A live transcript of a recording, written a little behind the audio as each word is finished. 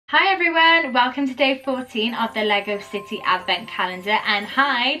Hi everyone, welcome to day 14 of the Lego City Advent Calendar, and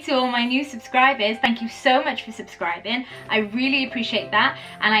hi to all my new subscribers. Thank you so much for subscribing. I really appreciate that,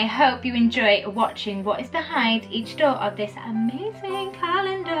 and I hope you enjoy watching what is behind each door of this amazing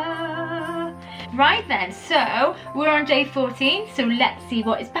calendar. Right then, so we're on day 14, so let's see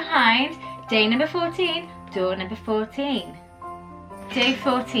what is behind day number 14, door number 14. Day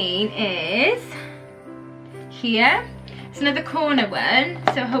 14 is here. It's another corner one,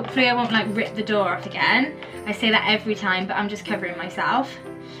 so hopefully I won't like rip the door off again. I say that every time, but I'm just covering myself.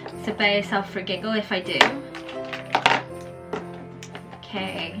 So bear yourself for a giggle if I do.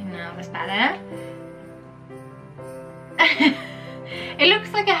 Okay, now that's better. It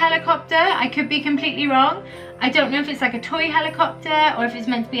looks like a helicopter. I could be completely wrong. I don't know if it's like a toy helicopter or if it's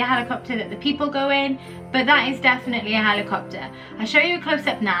meant to be a helicopter that the people go in, but that is definitely a helicopter. I'll show you a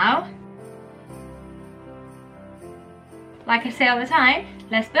close-up now. Like I say all the time,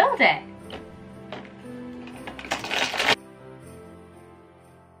 let's build it.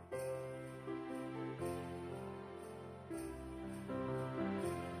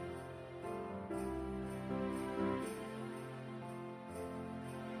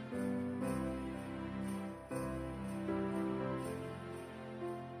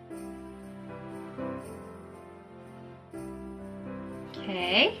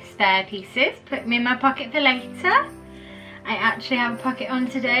 Okay, spare pieces, put them in my pocket for later. I actually have a pocket on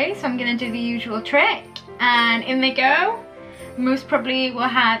today, so I'm going to do the usual trick, and in they go. Most probably will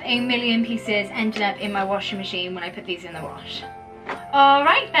have a million pieces ending up in my washing machine when I put these in the wash.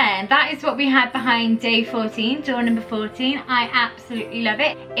 Alright then, that is what we had behind day 14, door number 14. I absolutely love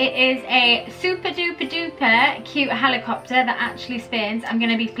it. It is a super duper duper cute helicopter that actually spins. I'm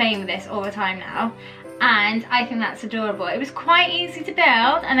going to be playing with this all the time now, and I think that's adorable. It was quite easy to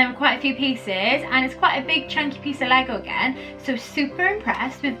build, and there were quite a few pieces, and it's quite a big chunky piece of Lego again, so super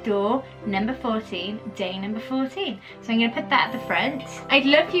impressed with door number 14, day number 14. So I'm going to put that at the front. I'd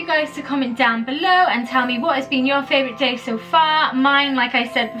love for you guys to comment down below and tell me what has been your favourite day so far. Mine, like I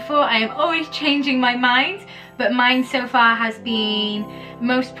said before, I am always changing my mind, but mine so far has been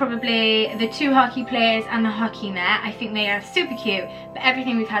most probably the two hockey players and the hockey net. I think they are super cute, but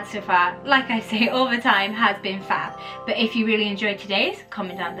everything we've had so far, like I say all the time, has been fab. But if you really enjoyed today's,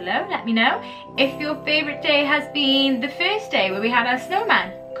 comment down below, let me know. If your favourite day has been the first day where we had our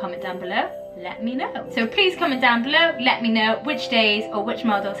snowman, comment down below, let me know. So please comment down below, let me know which days or which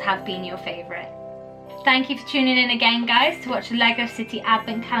models have been your favourite. Thank you for tuning in again, guys, to watch the Lego City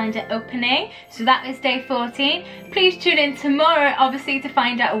Advent Calendar opening. So that was day 14. Please tune in tomorrow, obviously, to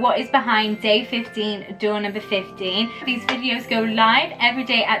find out what is behind day 15, door number 15. These videos go live every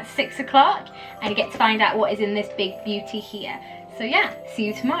day at 6 o'clock, and you get to find out what is in this big beauty here. So yeah, see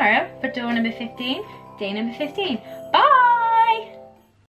you tomorrow for door number 15, day number 15. Bye!